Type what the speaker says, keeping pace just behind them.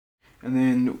and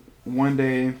then one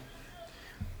day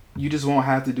you just won't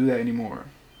have to do that anymore.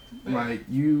 Yeah. Like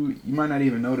you might not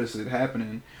even notice it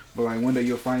happening, but like one day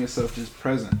you'll find yourself just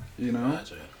present, you know.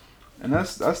 Gotcha. And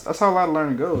that's how a lot of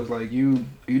learning goes. Like you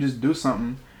just do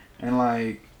something, and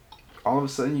like all of a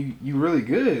sudden you really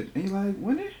good, and you're like,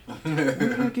 when did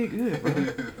I get good,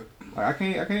 bro? Like I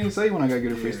can't even say when I got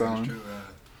good at freestyling. True,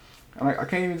 And like I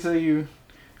can't even tell you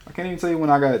when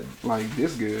I got like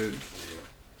this good. yeah,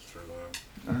 it's true,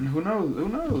 And who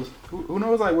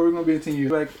knows like where we're gonna be in 10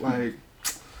 years. Like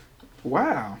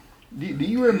wow. Do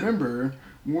you remember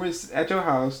when we was at your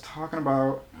house talking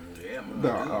about Yeah, man,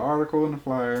 the I do. article in the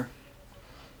flyer,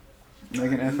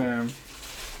 making I do. FM?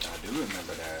 I do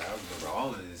remember that. I remember all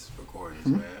of these recordings,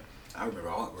 Hmm? man. I remember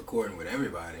all recording with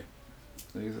everybody.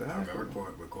 I Exactly.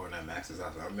 remember recording at Max's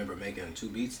house. I remember making 2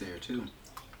 beats there too.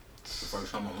 The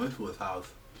first time I went to his house,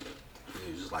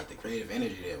 it was just like the creative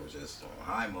energy there was just on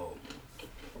high mode.